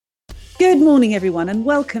Good morning, everyone, and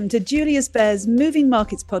welcome to Julius Baer's Moving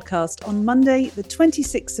Markets podcast on Monday, the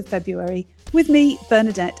 26th of February, with me,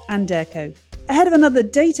 Bernadette Anderko. Ahead of another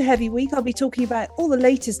data-heavy week, I'll be talking about all the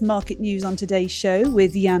latest market news on today's show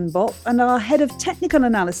with Jan Bopp, and our head of technical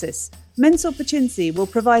analysis, Mensur Pocinci, will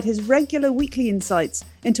provide his regular weekly insights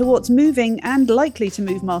into what's moving and likely to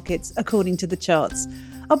move markets according to the charts.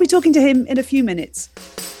 I'll be talking to him in a few minutes.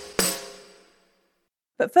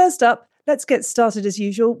 But first up, let's get started as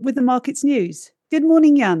usual with the markets news. Good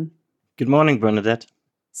morning, Jan. Good morning, Bernadette.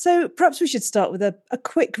 So perhaps we should start with a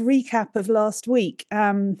quick recap of last week.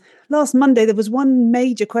 Last Monday, there was one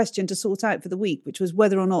major question to sort out for the week, which was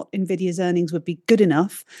whether or not Nvidia's earnings would be good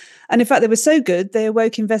enough. And in fact, they were so good, they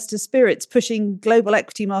awoke investor spirits, pushing global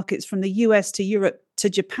equity markets from the US to Europe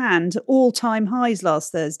to Japan to all-time highs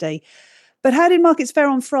last Thursday. But how did markets fare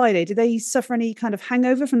on Friday? Did they suffer any kind of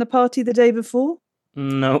hangover from the party the day before?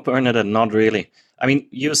 No, Bernadette, not really.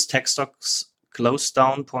 US tech stocks closed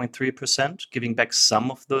down 0.3%, giving back some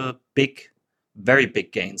of the very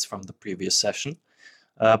big gains from the previous session.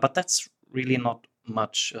 But that's really not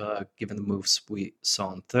much given the moves we saw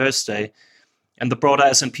on Thursday. And the broader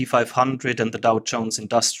S&P 500 and the Dow Jones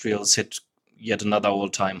Industrials hit yet another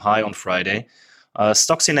all-time high on Friday.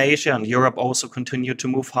 Stocks in Asia and Europe also continued to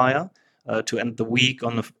move higher to end the week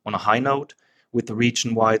on a high note, with the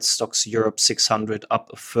region-wide Stocks Europe 600 up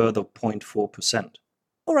a further 0.4%.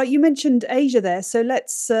 All right, you mentioned Asia there, so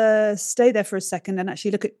let's stay there for a second and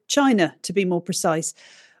actually look at China, to be more precise.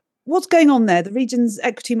 What's going on there? The region's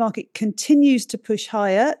equity market continues to push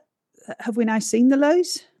higher. Have we now seen the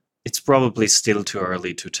lows? It's probably still too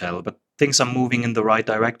early to tell, but things are moving in the right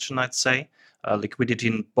direction, I'd say. Liquidity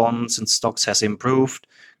in bonds and stocks has improved,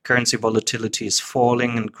 currency volatility is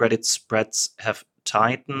falling, and credit spreads have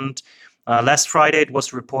tightened. Last Friday, it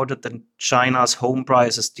was reported that China's home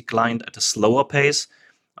prices declined at a slower pace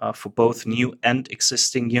for both new and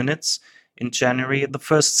existing units in January, the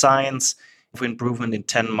first signs of improvement in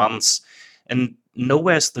 10 months. And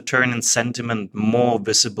nowhere is the turn in sentiment more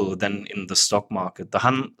visible than in the stock market. The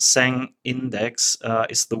Hang Seng Index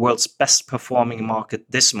is the world's best performing market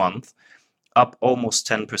this month, up almost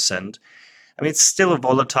 10%. It's still a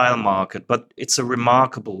volatile market, but it's a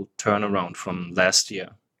remarkable turnaround from last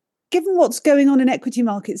year. Given what's going on in equity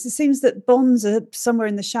markets, it seems that bonds are somewhere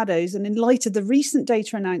in the shadows. And in light of the recent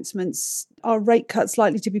data announcements, are rate cuts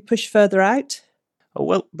likely to be pushed further out?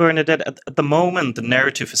 Well, Bernadette, at the moment, the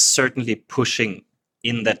narrative is certainly pushing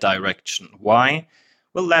in that direction. Why?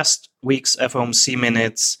 Well, last week's FOMC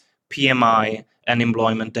minutes, PMI, and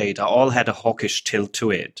employment data all had a hawkish tilt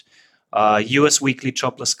to it. US weekly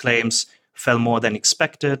jobless claims fell more than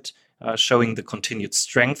expected, showing the continued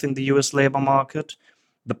strength in the US labor market.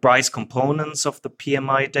 The price components of the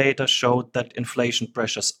PMI data showed that inflation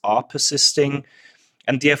pressures are persisting,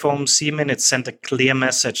 and the FOMC minutes sent a clear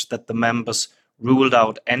message that the members ruled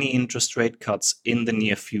out any interest rate cuts in the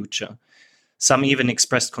near future. Some even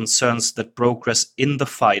expressed concerns that progress in the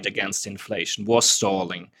fight against inflation was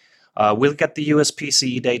stalling. We'll get the US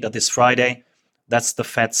PCE data this Friday. That's the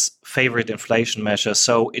Fed's favorite inflation measure,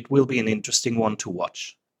 so it will be an interesting one to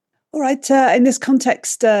watch. All right. In this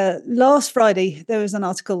context, last Friday, there was an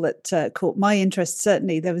article that caught my interest,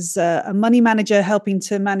 certainly. There was a money manager helping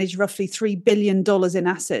to manage roughly $3 billion in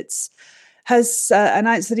assets, has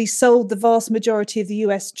announced that he sold the vast majority of the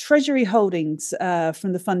US Treasury holdings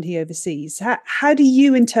from the fund he oversees. How do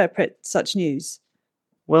you interpret such news?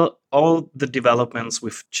 Well, all the developments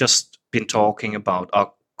we've just been talking about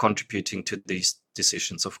are contributing to these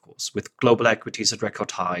decisions, of course, with global equities at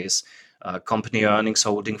record highs, company earnings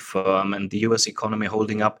holding firm, and the US economy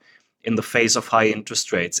holding up in the face of high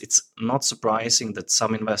interest rates. It's not surprising that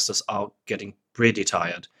some investors are getting pretty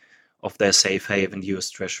tired of their safe haven US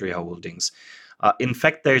Treasury holdings. In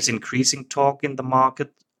fact, there is increasing talk in the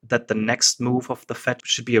market that the next move of the Fed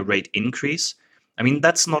should be a rate increase.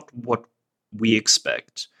 That's not what we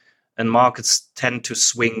expect. And markets tend to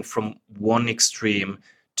swing from one extreme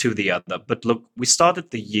to the other. But look, we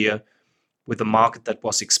started the year with a market that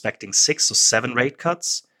was expecting 6 or 7 rate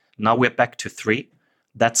cuts. Now we're back to 3.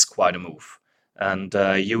 That's quite a move. And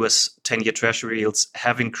US 10-year Treasury yields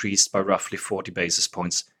have increased by roughly 40 basis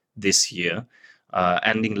points this year,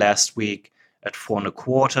 ending last week at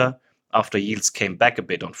 4.25 after yields came back a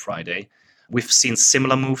bit on Friday. We've seen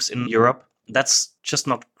similar moves in Europe. That's just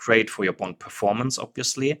not great for your bond performance,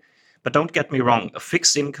 obviously. But don't get me wrong, a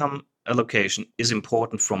fixed income allocation is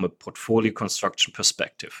important from a portfolio construction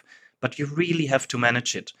perspective. But you really have to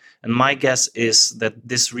manage it. And my guess is that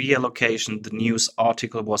this reallocation the news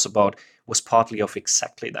article was about was partly of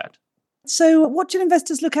exactly that. So what should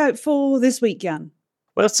investors look out for this week, Jan?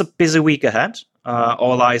 Well, it's a busy week ahead.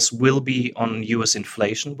 All eyes will be on US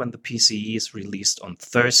inflation when the PCE is released on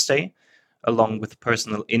Thursday, along with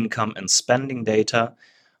personal income and spending data.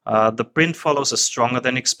 The print follows a stronger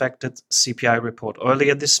than expected CPI report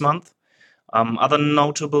earlier this month. Other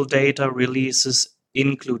notable data releases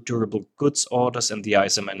include durable goods orders and the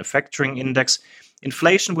ISM manufacturing index.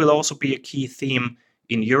 Inflation will also be a key theme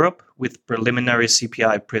in Europe, with preliminary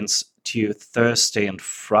CPI prints due Thursday and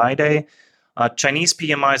Friday. Chinese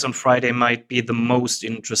PMIs on Friday might be the most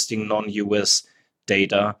interesting non-US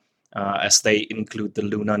data, as they include the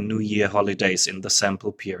Lunar New Year holidays in the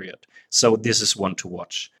sample period. So this is one to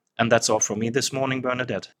watch. And that's all from me this morning,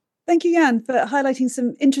 Bernadette. Thank you, Jan, for highlighting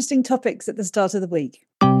some interesting topics at the start of the week.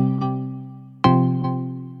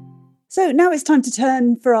 So now it's time to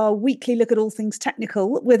turn for our weekly look at all things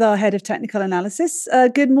technical with our head of technical analysis.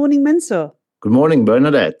 Good morning, Mensur. Good morning,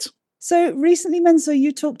 Bernadette. So recently, Mensur,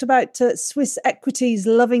 you talked about Swiss equities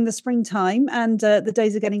loving the springtime, and the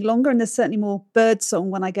days are getting longer, and there's certainly more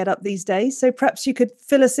birdsong when I get up these days. So perhaps you could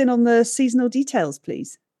fill us in on the seasonal details,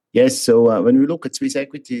 please. Yes, so when we look at Swiss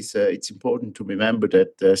equities, it's important to remember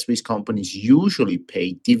that Swiss companies usually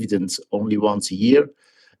pay dividends only once a year,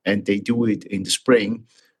 and they do it in the spring.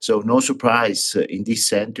 So no surprise in this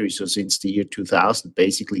century, so since the year 2000,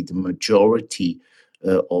 basically the majority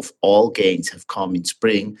of all gains have come in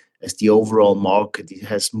spring, as the overall market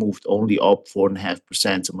has moved only up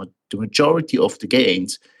 4.5%. So the majority of the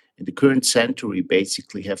gains in the current century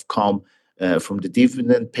basically have come from the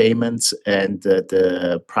dividend payments, and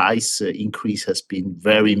the price increase has been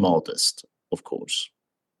very modest, of course.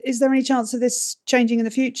 Is there any chance of this changing in the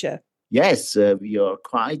future? Yes, we are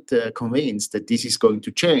quite convinced that this is going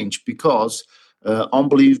to change because,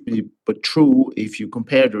 unbelievably but true, if you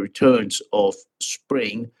compare the returns of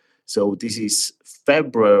spring, so this is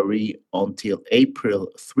February until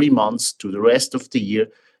April, 3 months to the rest of the year,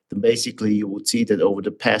 then basically you would see that over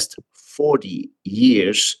the past 40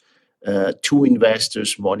 years, two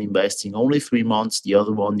investors, one investing only 3 months, the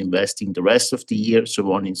other one investing the rest of the year, so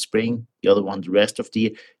one in spring, the other one the rest of the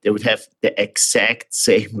year, they would have the exact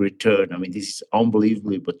same return. I mean, this is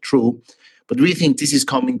unbelievably but true. But we think this is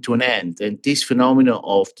coming to an end. And this phenomenon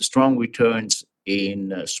of the strong returns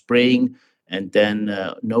in spring and then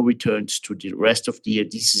no returns to the rest of the year,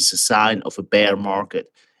 this is a sign of a bear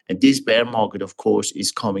market. And this bear market, of course,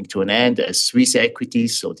 is coming to an end as Swiss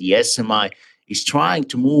equities, so the SMI, is trying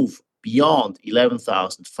to move beyond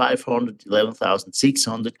 11,500,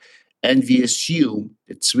 11,600, and we assume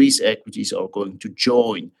that Swiss equities are going to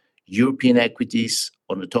join European equities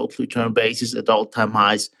on a total return basis at all-time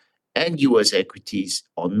highs and US equities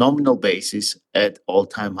on nominal basis at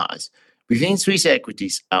all-time highs. Within Swiss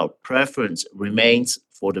equities, our preference remains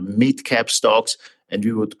for the mid-cap stocks, and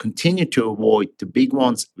we would continue to avoid the big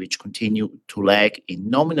ones, which continue to lag in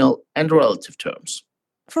nominal and relative terms.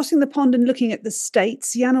 Crossing the pond and looking at the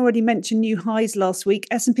States, Jan already mentioned new highs last week.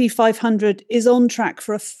 S&P 500 is on track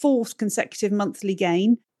for a fourth consecutive monthly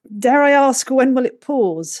gain. Dare I ask, when will it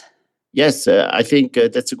pause? Yes, I think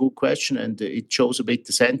that's a good question, and it shows a bit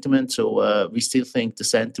the sentiment. So we still think the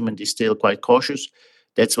sentiment is still quite cautious.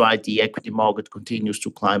 That's why the equity market continues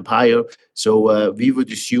to climb higher. So we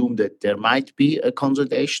would assume that there might be a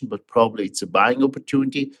consolidation, but probably it's a buying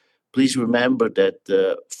opportunity. Please remember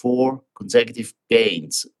that 4 consecutive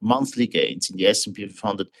gains, monthly gains in the S&P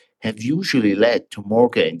 500 have usually led to more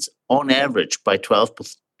gains, on average by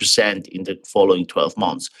 12% in the following 12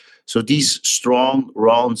 months. So these strong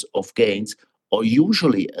runs of gains are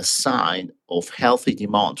usually a sign of healthy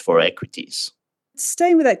demand for equities.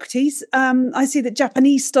 Staying with equities, I see that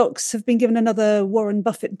Japanese stocks have been given another Warren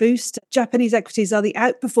Buffett boost. Japanese equities are the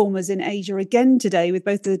outperformers in Asia again today, with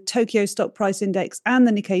both the Tokyo Stock Price Index and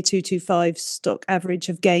the Nikkei 225 stock average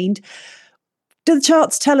have gained. Do the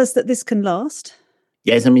charts tell us that this can last?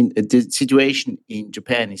 Yes, I mean, the situation in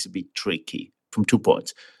Japan is a bit tricky from 2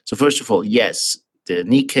 points. So first of all, yes, the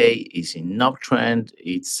Nikkei is in an uptrend.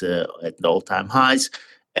 It's at all-time highs.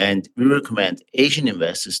 And we recommend Asian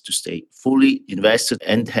investors to stay fully invested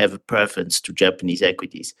and have a preference to Japanese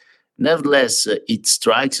equities. Nevertheless, it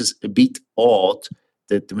strikes us a bit odd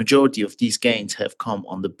that the majority of these gains have come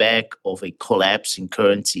on the back of a collapse in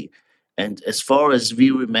currency. And as far as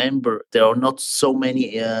we remember, there are not so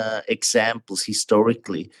many examples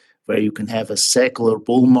historically where you can have a secular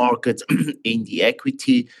bull market in the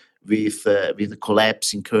equity with a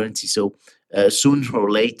collapse in currency. So sooner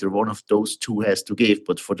or later, one of those two has to give.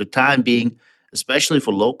 But for the time being, especially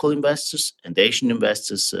for local investors and Asian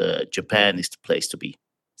investors, Japan is the place to be.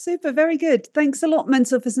 Super, very good. Thanks a lot,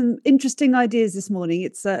 Mensur, for some interesting ideas this morning.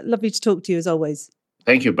 It's lovely to talk to you as always.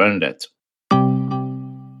 Thank you, Bernadette.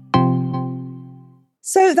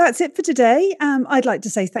 So that's it for today. I'd like to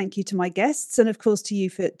say thank you to my guests and, of course, to you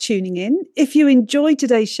for tuning in. If you enjoyed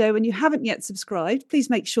today's show and you haven't yet subscribed, please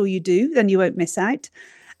make sure you do, then you won't miss out.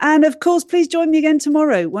 And, of course, please join me again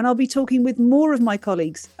tomorrow when I'll be talking with more of my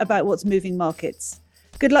colleagues about what's moving markets.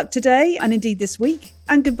 Good luck today and indeed this week,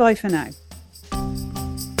 and goodbye for now.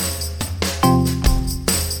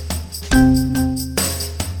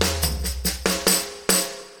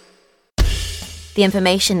 The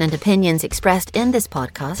information and opinions expressed in this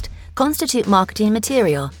podcast constitute marketing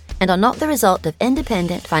material and are not the result of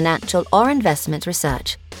independent financial or investment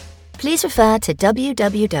research. Please refer to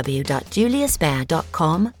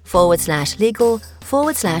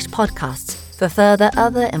www.juliusbaer.com/legal/podcasts for further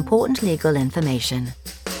other important legal information.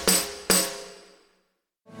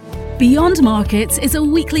 Beyond Markets is a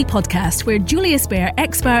weekly podcast where Julius Baer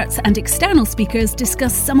experts and external speakers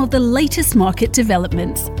discuss some of the latest market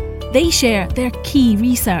developments. They share their key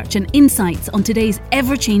research and insights on today's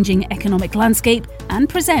ever-changing economic landscape and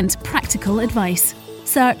present practical advice.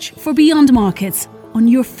 Search for Beyond Markets on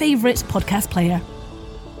your favourite podcast player.